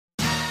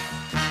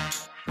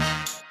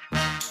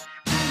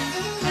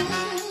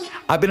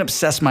I've been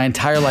obsessed my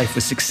entire life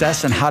with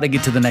success and how to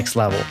get to the next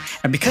level.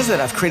 And because of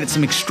that, I've created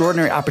some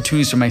extraordinary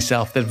opportunities for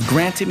myself that have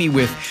granted me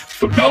with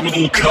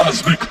phenomenal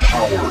cosmic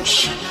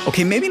powers.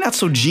 Okay, maybe not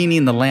so genie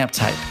in the lamp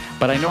type,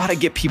 but I know how to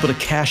get people to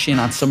cash in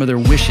on some of their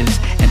wishes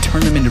and turn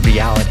them into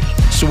reality.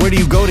 So where do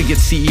you go to get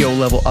CEO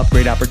level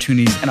upgrade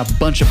opportunities and a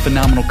bunch of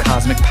phenomenal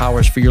cosmic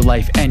powers for your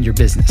life and your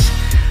business?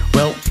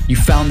 Well, you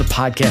found the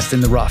podcast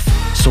in the rough.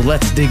 So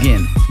let's dig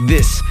in.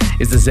 This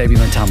is the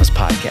Zebulon Thomas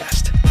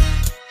Podcast.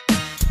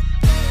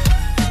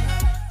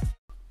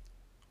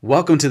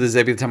 Welcome to the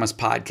Zebulon Thomas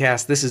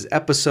Podcast. This is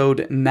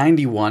episode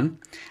 91.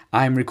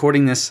 I'm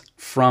recording this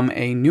from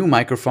a new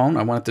microphone.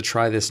 I wanted to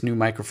try this new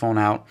microphone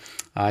out.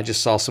 I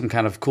just saw some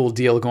kind of cool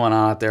deal going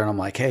on out there, and I'm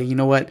like, hey, you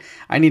know what?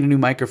 I need a new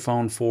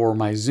microphone for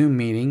my Zoom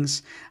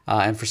meetings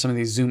and for some of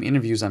these Zoom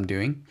interviews I'm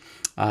doing.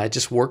 It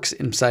just works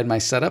inside my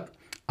setup.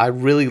 I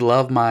really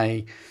love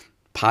my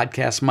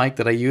podcast mic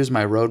that I use,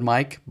 my Rode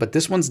mic, but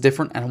this one's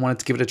different, and I wanted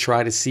to give it a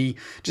try to see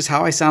just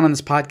how I sound on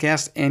this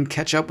podcast and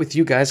catch up with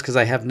you guys because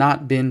I have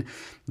not been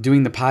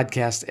doing the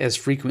podcast as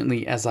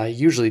frequently as I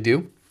usually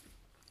do.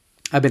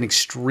 I've been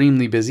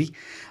extremely busy,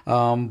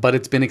 but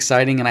it's been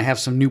exciting, and I have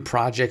some new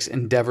projects,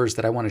 endeavors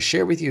that I want to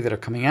share with you that are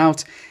coming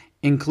out,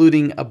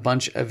 including a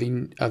bunch of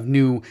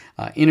new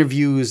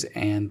interviews.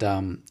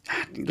 And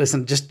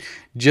listen,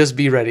 just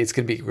be ready. It's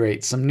going to be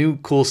great. Some new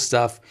cool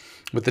stuff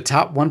with the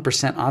top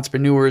 1%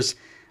 entrepreneurs,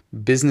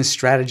 business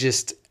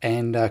strategists,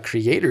 and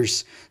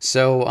creators.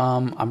 So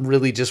I'm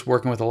really just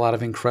working with a lot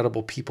of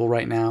incredible people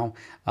right now,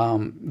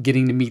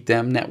 getting to meet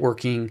them,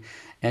 networking,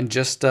 and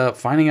just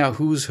finding out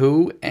who's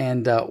who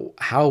and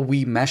how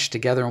we mesh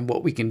together and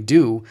what we can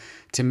do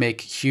to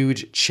make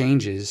huge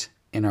changes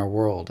in our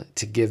world,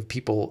 to give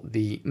people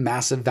the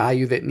massive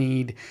value that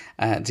need,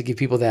 to give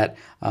people that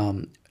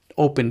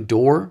open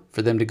door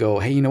for them to go,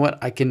 hey, you know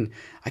what? I can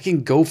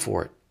go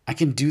for it. I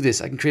can do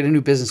this. I can create a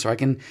new business, or I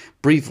can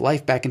breathe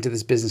life back into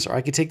this business, or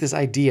I can take this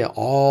idea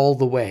all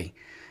the way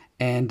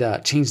and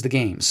change the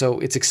game. So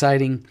it's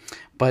exciting.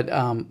 But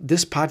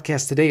this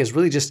podcast today is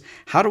really just,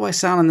 how do I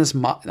sound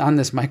on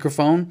this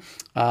microphone?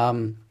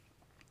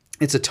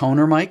 It's a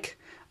toner mic.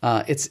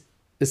 It's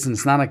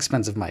not an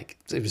expensive mic.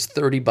 It was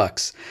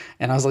 $30,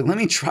 and I was like, let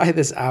me try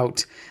this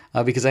out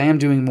because I am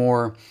doing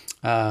more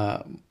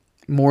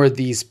of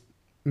these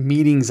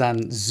meetings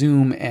on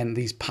Zoom and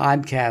these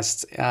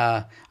podcasts.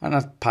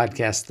 Not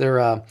podcasts.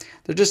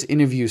 They're just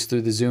interviews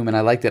through the Zoom, and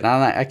I like that.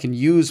 I can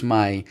use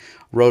my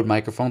Rode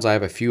microphones. I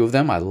have a few of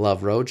them. I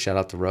love Rode. Shout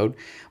out to Rode.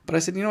 But I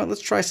said, you know what?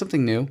 Let's try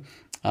something new.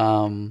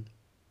 And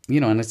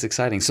it's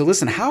exciting. So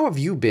listen, how have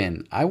you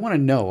been? I want to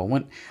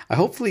know.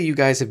 Hopefully you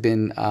guys have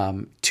been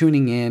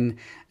tuning in,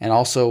 and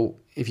also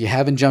if you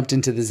haven't jumped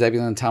into the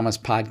Zebulon Thomas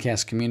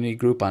Podcast community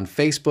group on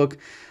Facebook,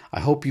 I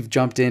hope you've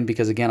jumped in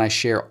because, again, I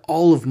share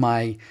all of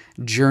my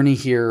journey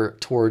here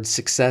towards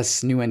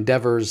success, new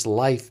endeavors,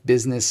 life,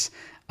 business,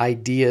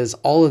 ideas.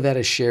 All of that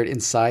is shared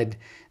inside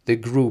the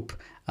group.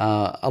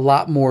 A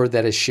lot more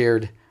that is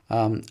shared,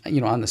 on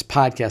this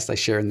podcast I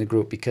share in the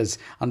group, because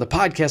on the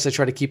podcast I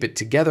try to keep it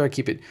together. I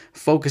keep it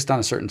focused on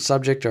a certain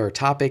subject or a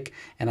topic,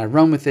 and I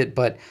run with it.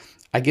 But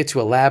I get to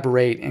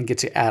elaborate and get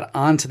to add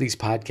on to these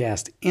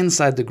podcasts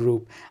inside the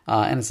group.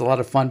 And it's a lot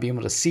of fun being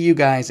able to see you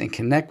guys and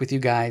connect with you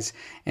guys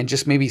and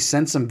just maybe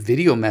send some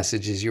video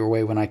messages your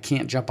way when I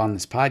can't jump on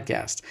this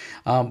podcast.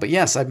 But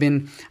yes, I've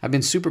been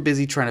super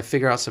busy trying to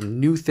figure out some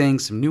new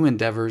things, some new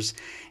endeavors.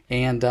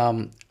 And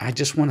I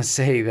just want to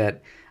say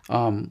that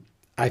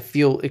I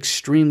feel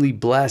extremely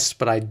blessed,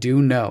 but I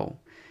do know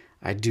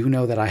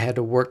that I had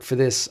to work for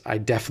this. I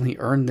definitely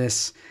earned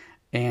this.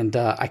 And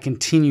I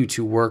continue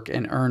to work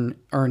and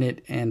earn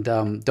it, and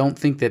don't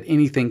think that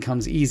anything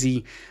comes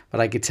easy.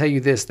 But I could tell you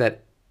this,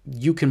 that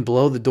you can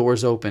blow the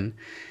doors open.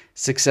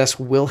 Success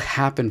will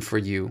happen for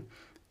you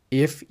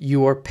if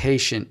you are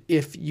patient,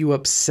 if you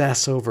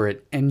obsess over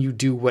it, and you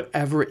do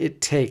whatever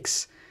it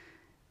takes,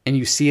 and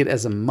you see it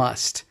as a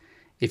must.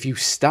 If you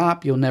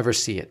stop, you'll never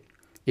see it.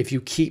 If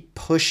you keep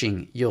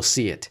pushing, you'll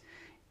see it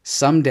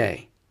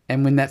someday.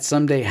 And when that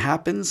someday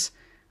happens,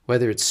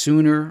 whether it's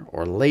sooner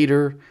or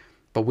later,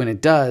 but when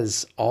it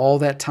does, all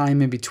that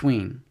time in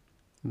between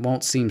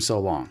won't seem so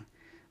long.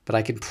 But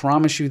I can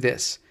promise you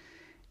this,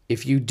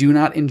 if you do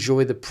not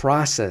enjoy the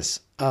process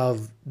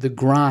of the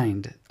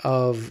grind,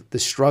 of the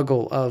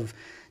struggle, of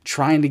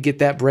trying to get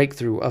that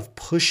breakthrough, of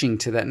pushing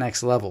to that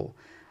next level,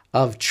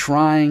 of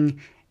trying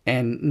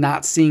and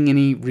not seeing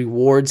any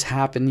rewards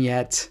happen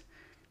yet,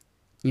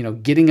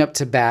 getting up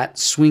to bat,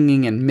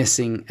 swinging and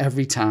missing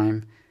every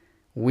time,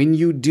 when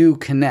you do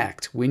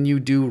connect, when you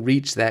do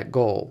reach that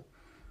goal,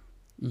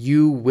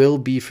 you will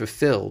be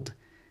fulfilled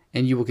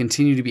and you will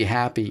continue to be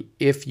happy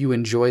if you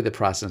enjoy the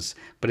process.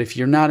 But if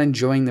you're not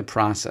enjoying the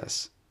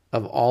process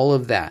of all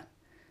of that,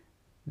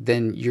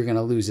 then you're going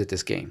to lose at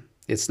this game.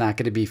 It's not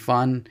going to be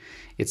fun.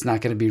 It's not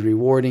going to be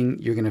rewarding.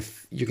 You're going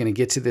to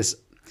get to this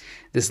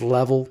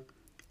level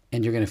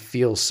and you're going to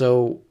feel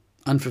so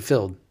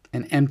unfulfilled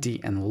and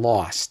empty and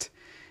lost.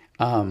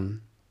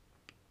 And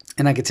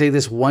I can tell you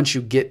this, once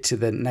you get to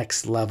the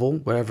next level,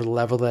 whatever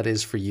level that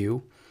is for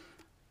you,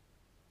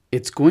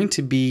 it's going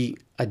to be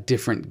a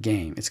different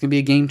game. It's going to be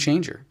a game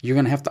changer. You're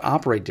going to have to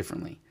operate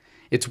differently.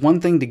 It's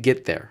one thing to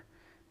get there.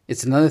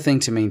 It's another thing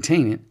to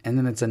maintain it. And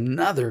then it's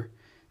another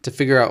to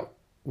figure out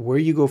where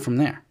you go from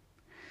there.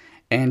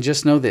 And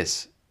just know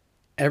this,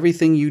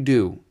 everything you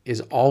do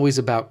is always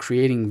about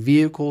creating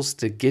vehicles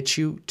to get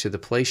you to the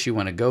place you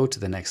want to go, to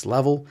the next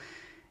level,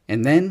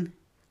 and then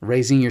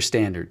raising your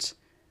standards,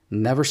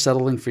 never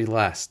settling for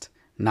less,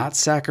 not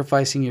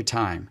sacrificing your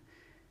time,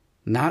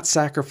 not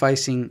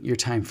sacrificing your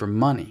time for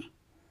money,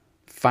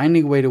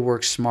 finding a way to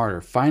work smarter,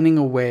 finding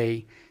a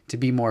way to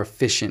be more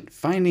efficient,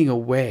 finding a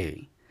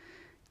way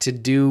to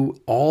do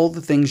all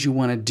the things you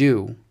want to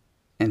do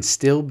and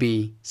still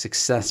be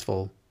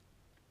successful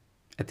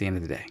at the end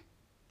of the day.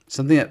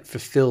 Something that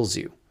fulfills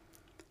you.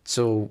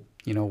 So,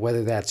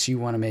 whether that's you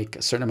want to make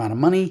a certain amount of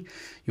money,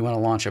 you want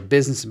to launch a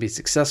business and be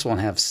successful and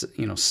have,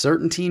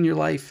 certainty in your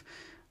life,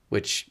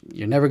 which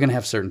you're never going to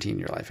have certainty in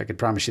your life. I could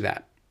promise you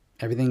that.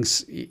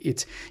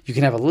 You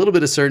can have a little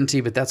bit of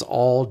certainty, but that's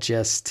all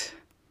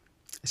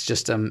it's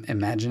just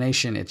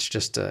imagination. It's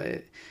just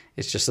a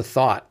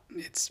thought.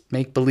 It's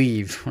make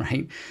believe,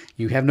 right?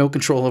 You have no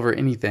control over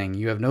anything.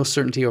 You have no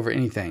certainty over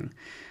anything.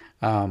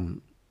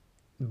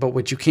 But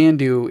what you can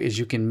do is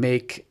you can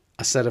make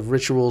a set of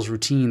rituals,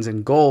 routines,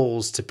 and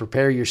goals to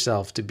prepare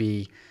yourself to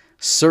be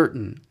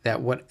certain that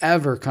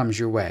whatever comes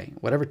your way,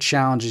 whatever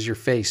challenges you're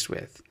faced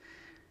with,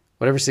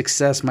 whatever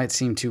success might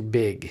seem too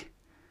big,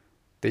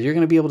 that you're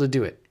going to be able to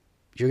do it.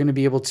 You're going to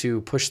be able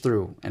to push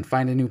through and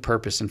find a new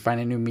purpose and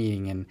find a new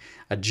meaning and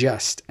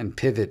adjust and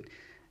pivot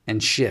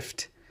and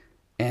shift.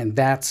 And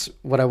that's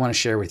what I want to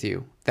share with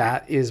you.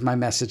 That is my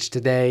message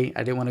today.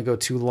 I didn't want to go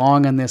too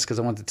long on this because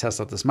I wanted to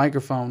test out this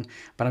microphone,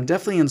 but I'm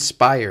definitely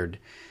inspired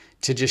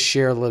to just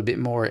share a little bit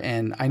more.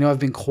 And I know I've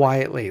been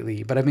quiet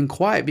lately, but I've been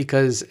quiet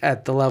because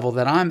at the level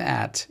that I'm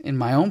at in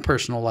my own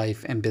personal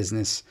life and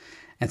business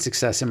and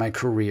success in my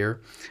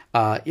career,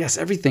 yes,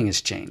 everything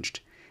has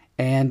changed.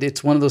 And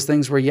it's one of those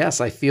things where,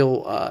 yes, I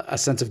feel a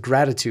sense of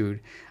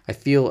gratitude. I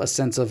feel a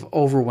sense of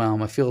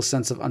overwhelm. I feel a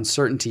sense of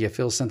uncertainty. I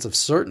feel a sense of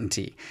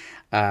certainty,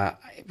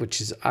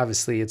 which is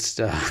obviously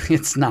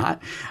it's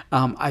not.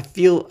 I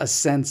feel a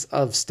sense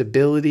of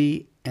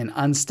stability and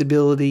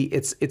instability.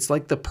 It's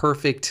like the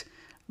perfect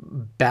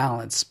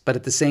balance. But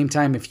at the same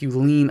time, if you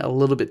lean a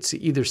little bit to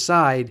either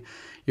side,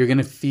 you're going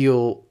to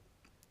feel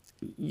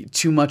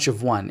too much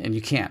of one, and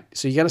you can't.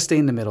 So you got to stay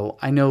in the middle.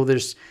 I know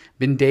there's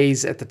been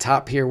days at the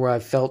top here where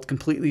I've felt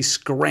completely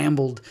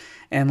scrambled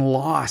and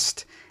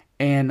lost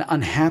and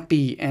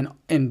unhappy and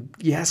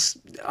yes,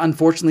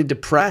 unfortunately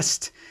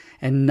depressed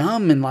and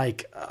numb and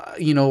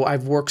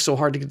I've worked so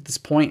hard to get to this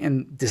point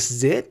and this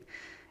is it.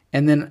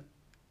 And then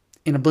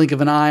in a blink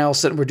of an eye, all of a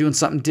sudden we're doing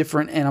something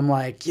different and I'm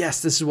like,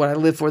 yes, this is what I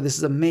live for. This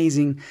is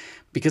amazing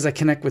because I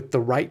connect with the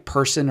right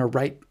person or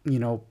right,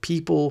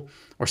 people,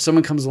 or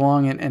someone comes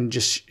along and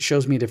just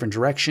shows me a different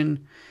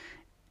direction.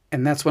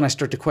 And that's when I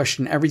start to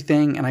question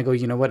everything. And I go,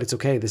 you know what? It's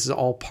okay. This is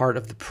all part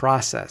of the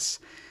process.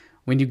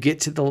 When you get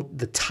to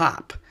the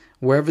top,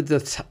 wherever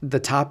the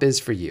top is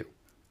for you,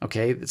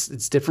 okay,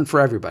 it's different for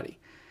everybody.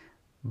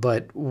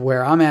 But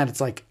where I'm at,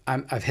 it's like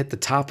I've hit the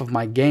top of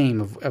my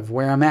game of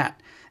where I'm at.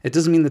 It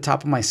doesn't mean the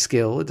top of my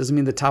skill. It doesn't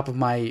mean the top of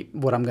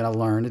what I'm going to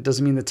learn. It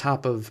doesn't mean the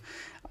top of,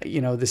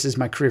 this is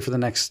my career for the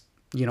next,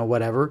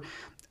 whatever.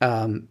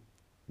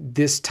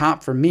 This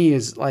top for me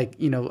is like,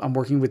 I'm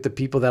working with the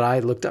people that I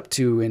looked up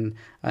to and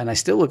I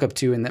still look up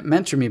to and that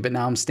mentor me, but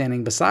now I'm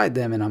standing beside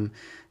them and I'm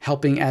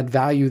helping add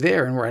value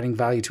there and we're adding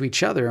value to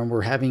each other and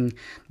we're having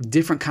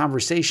different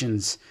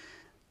conversations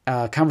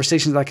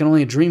that I can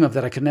only dream of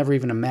that I could never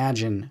even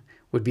imagine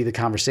would be the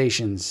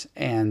conversations.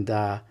 And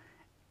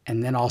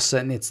then all of a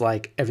sudden it's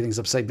like everything's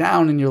upside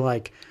down and you're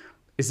like,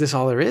 is this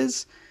all there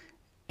is?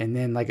 And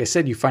then, like I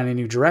said, you find a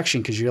new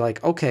direction because you're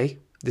like, okay,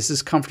 this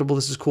is comfortable,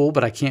 this is cool,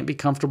 but I can't be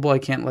comfortable. I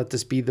can't let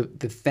this be the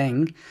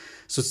thing.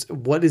 So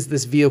what is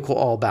this vehicle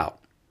all about?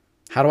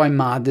 How do I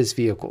mod this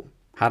vehicle?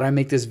 How do I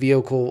make this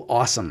vehicle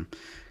awesome?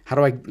 How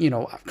do I,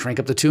 crank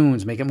up the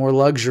tunes, make it more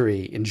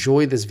luxury,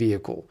 enjoy this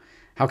vehicle?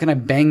 How can I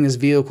bang this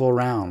vehicle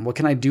around? What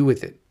can I do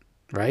with it,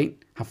 right?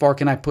 How far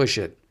can I push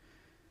it?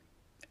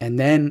 And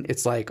then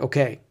it's like,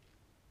 okay,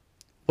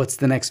 what's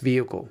the next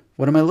vehicle?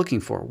 What am I looking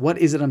for? What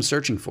is it I'm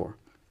searching for?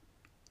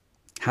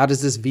 How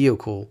does this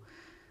vehicle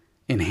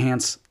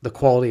enhance the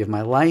quality of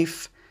my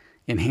life,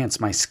 enhance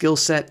my skill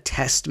set,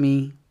 test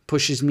me,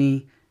 pushes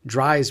me,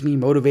 drives me,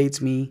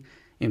 motivates me,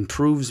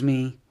 improves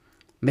me,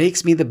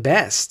 makes me the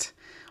best,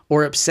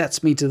 or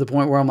upsets me to the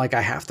point where I'm like,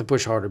 I have to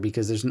push harder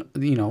because there's,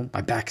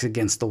 my back's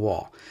against the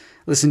wall.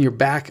 Listen, your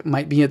back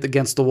might be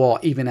against the wall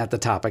even at the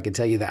top, I can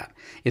tell you that.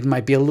 It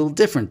might be a little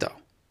different though.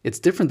 It's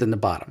different than the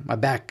bottom. My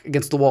back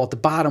against the wall at the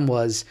bottom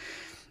was,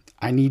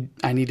 I need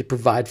to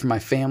provide for my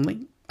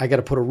family. I got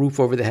to put a roof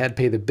over the head,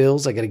 pay the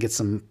bills. I got to get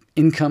some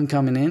income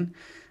coming in.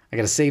 I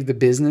got to save the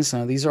business.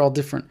 Now, these are all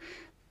different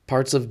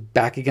parts of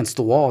back against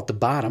the wall at the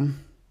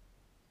bottom.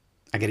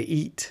 I got to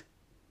eat.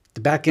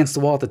 The back against the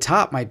wall at the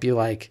top might be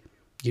like,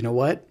 you know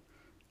what?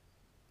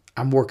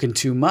 I'm working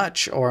too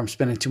much or I'm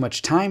spending too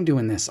much time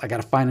doing this. I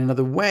got to find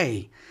another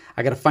way.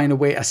 I got to find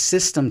a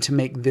system to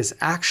make this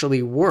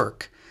actually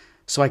work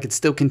so I could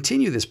still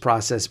continue this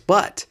process,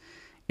 but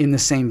in the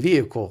same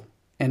vehicle.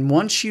 And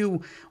once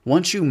you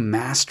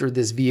master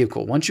this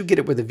vehicle, once you get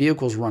it where the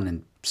vehicle's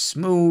running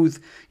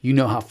smooth, you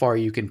know how far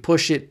you can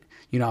push it,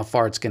 you know how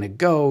far it's going to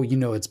go, you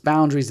know its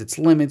boundaries, its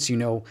limits, you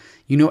know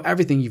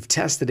everything, you've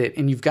tested it,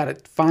 and you've got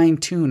it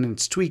fine-tuned, and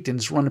it's tweaked, and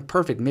it's running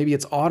perfect. Maybe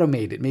it's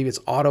automated, maybe it's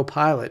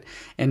autopilot,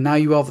 and now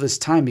you have this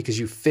time because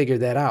you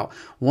figured that out.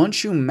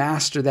 Once you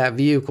master that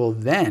vehicle,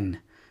 then,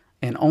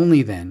 and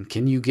only then,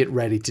 can you get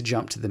ready to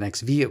jump to the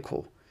next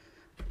vehicle.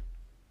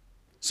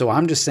 So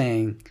I'm just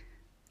saying,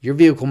 your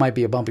vehicle might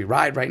be a bumpy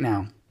ride right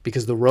now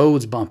because the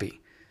road's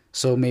bumpy.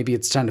 So maybe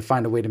it's time to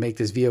find a way to make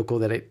this vehicle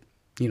that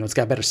it's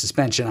got better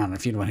suspension on it,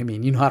 if you know what I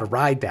mean. You know how to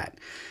ride that,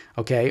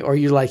 okay? Or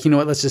you're like, you know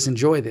what, let's just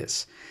enjoy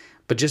this.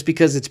 But just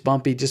because it's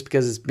bumpy, just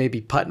because it's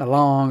maybe putting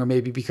along, or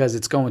maybe because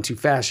it's going too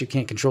fast, you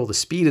can't control the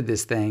speed of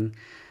this thing,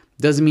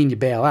 doesn't mean you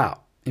bail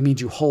out. It means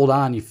you hold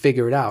on, you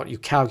figure it out, you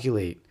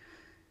calculate.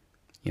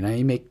 You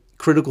make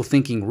critical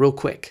thinking real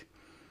quick.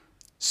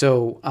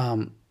 So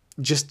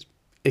just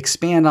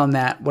expand on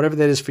that, whatever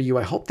that is for you.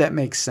 I hope that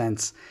makes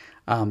sense.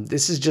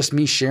 This is just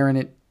me sharing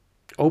it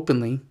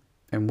openly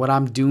and what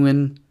I'm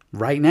doing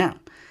right now.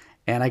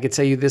 And I could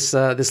tell you this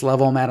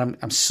level I'm at,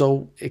 I'm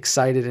so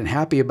excited and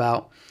happy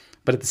about.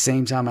 But at the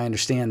same time, I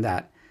understand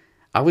that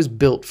I was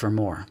built for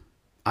more.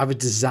 I was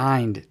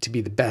designed to be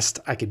the best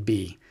I could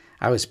be.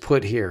 I was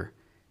put here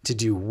to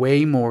do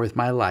way more with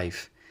my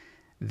life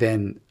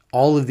than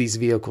all of these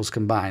vehicles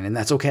combined. And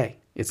that's okay.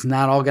 It's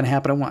not all going to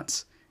happen at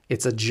once.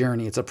 It's a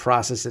journey. It's a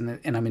process, and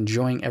I'm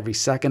enjoying every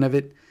second of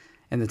it.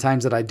 And the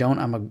times that I don't,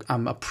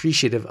 I'm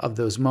appreciative of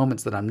those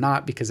moments that I'm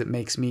not, because it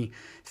makes me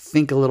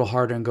think a little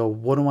harder and go,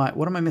 what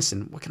am I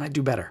missing? What can I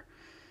do better?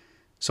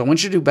 So I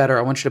want you to do better.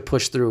 I want you to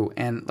push through.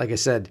 And like I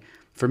said,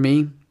 for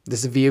me, this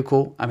is a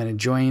vehicle. I'm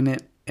enjoying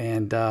it,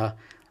 and I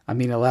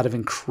meet a lot of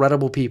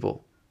incredible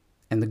people.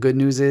 And the good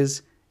news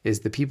is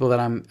the people that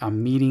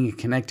I'm meeting and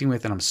connecting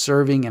with, and I'm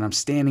serving, and I'm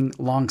standing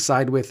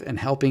alongside with and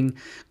helping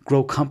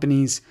grow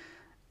companies,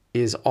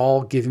 is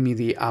all giving me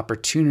the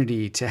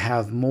opportunity to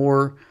have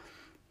more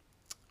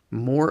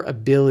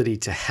ability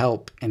to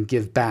help and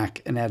give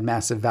back and add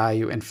massive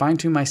value and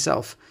fine-tune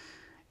myself.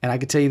 And I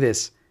can tell you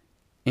this,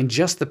 in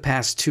just the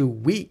past 2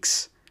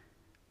 weeks,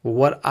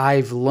 what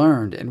I've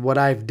learned and what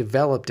I've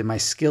developed and my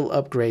skill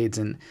upgrades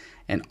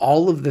and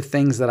all of the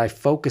things that I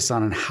focus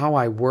on and how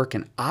I work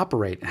and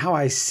operate and how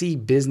I see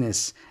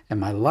business and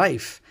my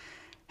life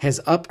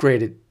has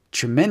upgraded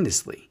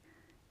tremendously.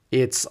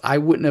 I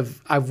wouldn't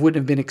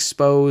have been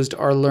exposed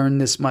or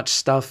learned this much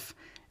stuff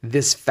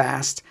this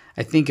fast.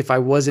 I think if I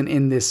wasn't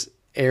in this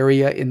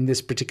area, in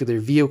this particular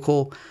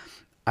vehicle,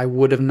 I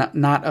would have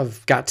not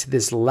have got to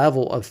this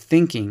level of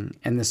thinking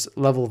and this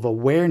level of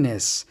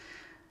awareness.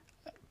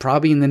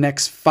 Probably in the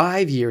next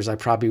 5 years, I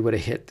probably would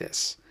have hit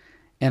this.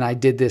 And I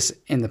did this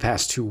in the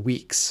past 2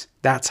 weeks.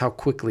 That's how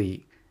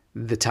quickly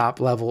the top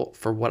level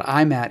for what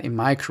I'm at in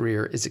my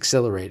career is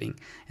accelerating,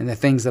 and the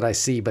things that I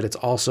see. But it's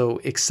also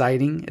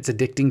exciting. It's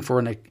addicting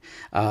for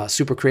a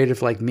super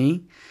creative like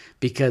me,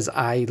 because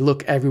I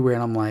look everywhere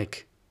and I'm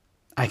like,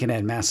 I can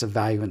add massive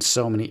value in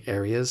so many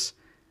areas.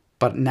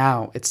 But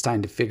now it's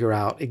time to figure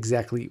out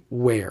exactly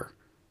where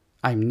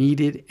I'm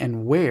needed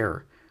and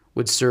where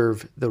would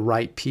serve the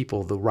right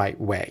people the right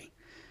way.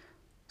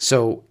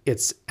 So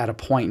it's at a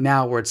point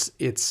now where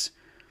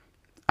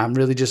I'm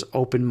really just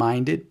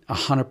open-minded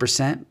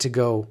 100% to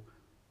go,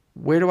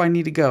 where do I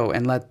need to go,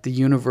 and let the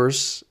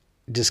universe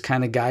just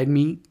kind of guide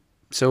me.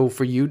 So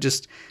for you,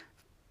 just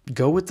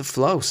go with the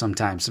flow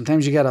sometimes.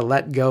 Sometimes you got to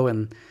let go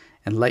and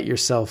let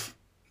yourself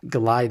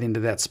glide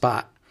into that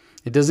spot.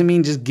 It doesn't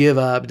mean just give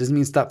up. It doesn't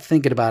mean stop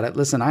thinking about it.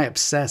 Listen, I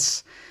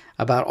obsess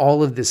about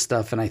all of this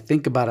stuff, and I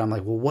think about it. I'm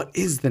like, well, what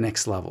is the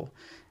next level?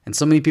 And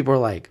so many people are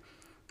like,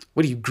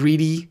 what are you,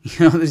 greedy?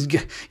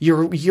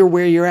 You're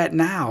where you're at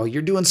now.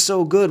 You're doing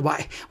so good.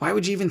 Why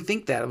would you even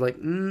think that? I'm like,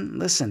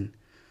 listen,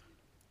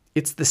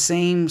 it's the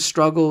same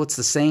struggle. It's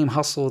the same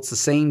hustle. It's the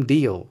same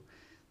deal.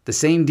 The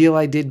same deal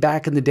I did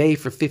back in the day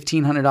for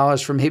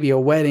 $1,500 for maybe a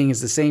wedding is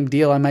the same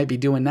deal I might be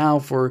doing now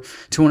for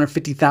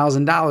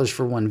 $250,000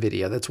 for one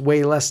video. That's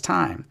way less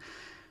time.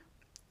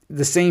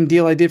 The same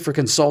deal I did for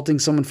consulting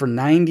someone for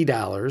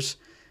 $90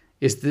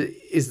 is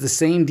the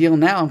same deal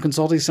now I'm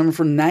consulting someone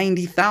for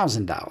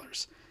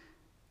 $90,000.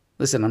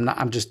 Listen,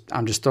 I'm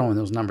just throwing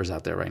those numbers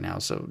out there right now,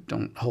 so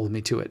don't hold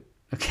me to it.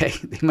 Okay,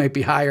 they might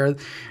be higher.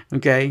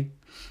 Okay,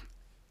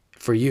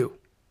 for you,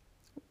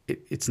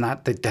 it's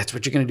not that's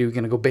what you're going to do. You're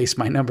going to go base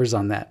my numbers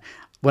on that.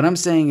 What I'm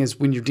saying is,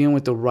 when you're dealing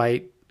with the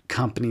right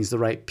companies, the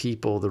right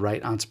people, the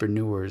right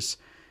entrepreneurs,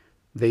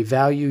 they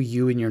value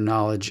you and your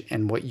knowledge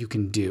and what you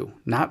can do.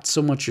 Not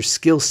so much your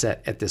skill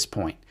set at this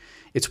point.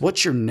 It's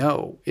what you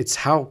know. It's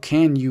how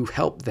can you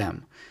help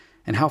them,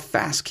 and how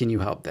fast can you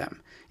help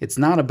them. It's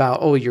not about,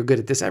 oh, you're good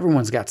at this.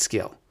 Everyone's got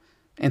skill.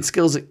 And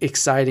skill's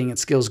exciting and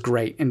skill's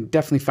great, and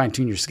definitely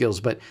fine-tune your skills.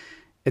 But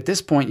at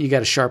this point, you got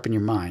to sharpen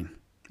your mind,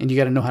 and you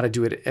got to know how to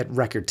do it at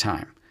record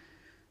time.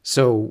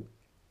 So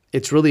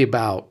it's really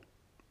about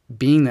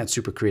being that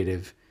super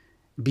creative,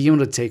 be able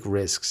to take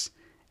risks,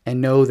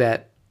 and know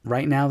that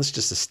right now this is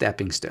just a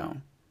stepping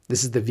stone.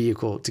 This is the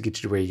vehicle to get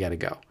you to where you got to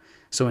go.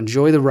 So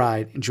enjoy the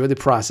ride, enjoy the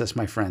process,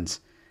 my friends.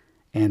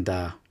 And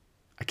I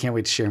can't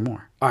wait to share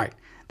more. All right.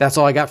 That's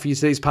all I got for you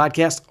today's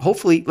podcast.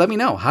 Hopefully, let me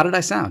know. How did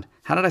I sound?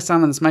 How did I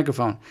sound on this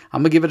microphone?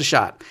 I'm going to give it a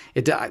shot.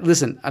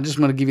 Listen, I just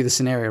want to give you the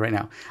scenario right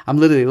now. I'm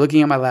literally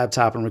looking at my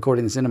laptop and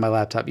recording this into my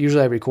laptop.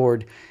 Usually I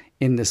record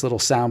in this little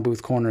sound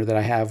booth corner that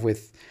I have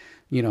with,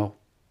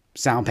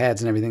 sound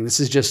pads and everything. This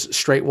is just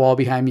straight wall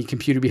behind me,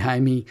 computer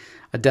behind me,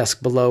 a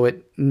desk below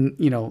it.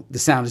 The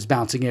sound is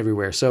bouncing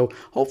everywhere. So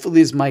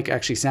hopefully this mic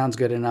actually sounds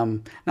good and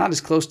I'm not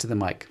as close to the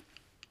mic.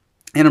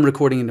 And I'm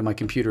recording into my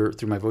computer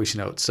through my voice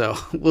notes. So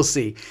we'll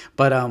see.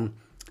 But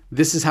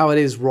this is how it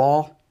is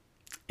raw.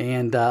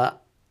 And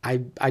I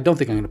don't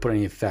think I'm going to put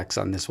any effects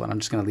on this one. I'm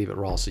just going to leave it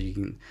raw so you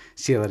can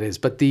see how it is.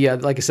 But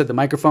like I said, the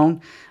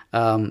microphone,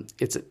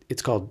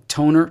 it's called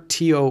Tonor,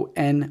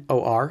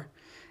 Tonor.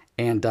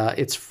 And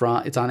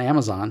it's on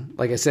Amazon.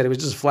 Like I said, it was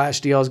just a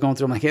flash deal I was going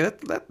through. I'm like, hey,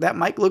 that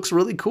mic looks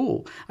really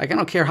cool. Like, I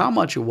don't care how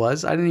much it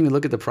was. I didn't even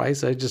look at the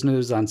price. I just knew it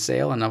was on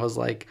sale. And I was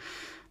like,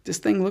 this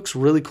thing looks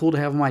really cool to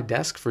have on my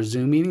desk for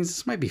Zoom meetings.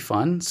 This might be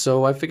fun.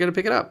 So I figured to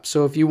pick it up.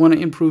 So if you want to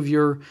improve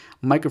your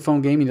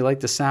microphone game and you like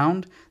the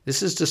sound,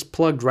 this is just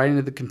plugged right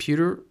into the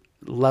computer.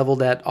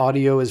 Leveled at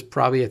audio is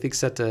probably, I think,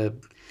 set to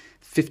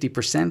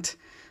 50%.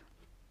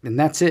 And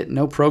that's it.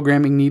 No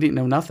programming needed,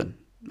 no nothing.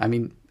 I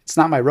mean, it's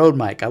not my Rode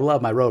mic. I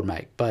love my Rode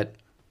mic, but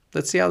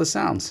let's see how this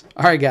sounds.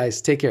 All right,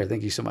 guys, take care.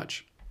 Thank you so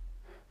much.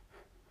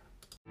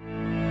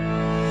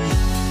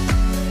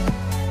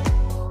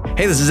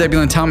 Hey, this is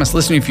Zebulon Thomas.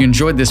 Listen, if you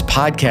enjoyed this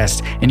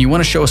podcast and you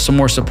want to show us some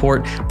more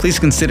support, please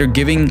consider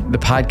giving the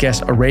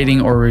podcast a rating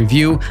or a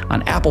review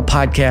on Apple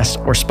Podcasts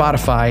or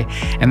Spotify,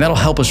 and that'll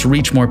help us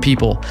reach more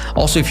people.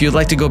 Also, if you'd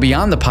like to go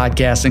beyond the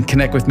podcast and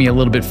connect with me a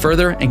little bit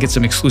further and get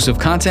some exclusive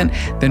content,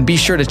 then be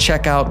sure to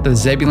check out the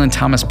Zebulon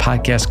Thomas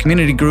Podcast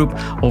Community Group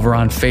over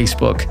on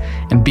Facebook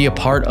and be a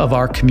part of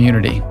our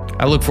community.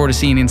 I look forward to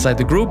seeing you inside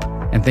the group,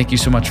 and thank you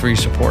so much for your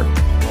support.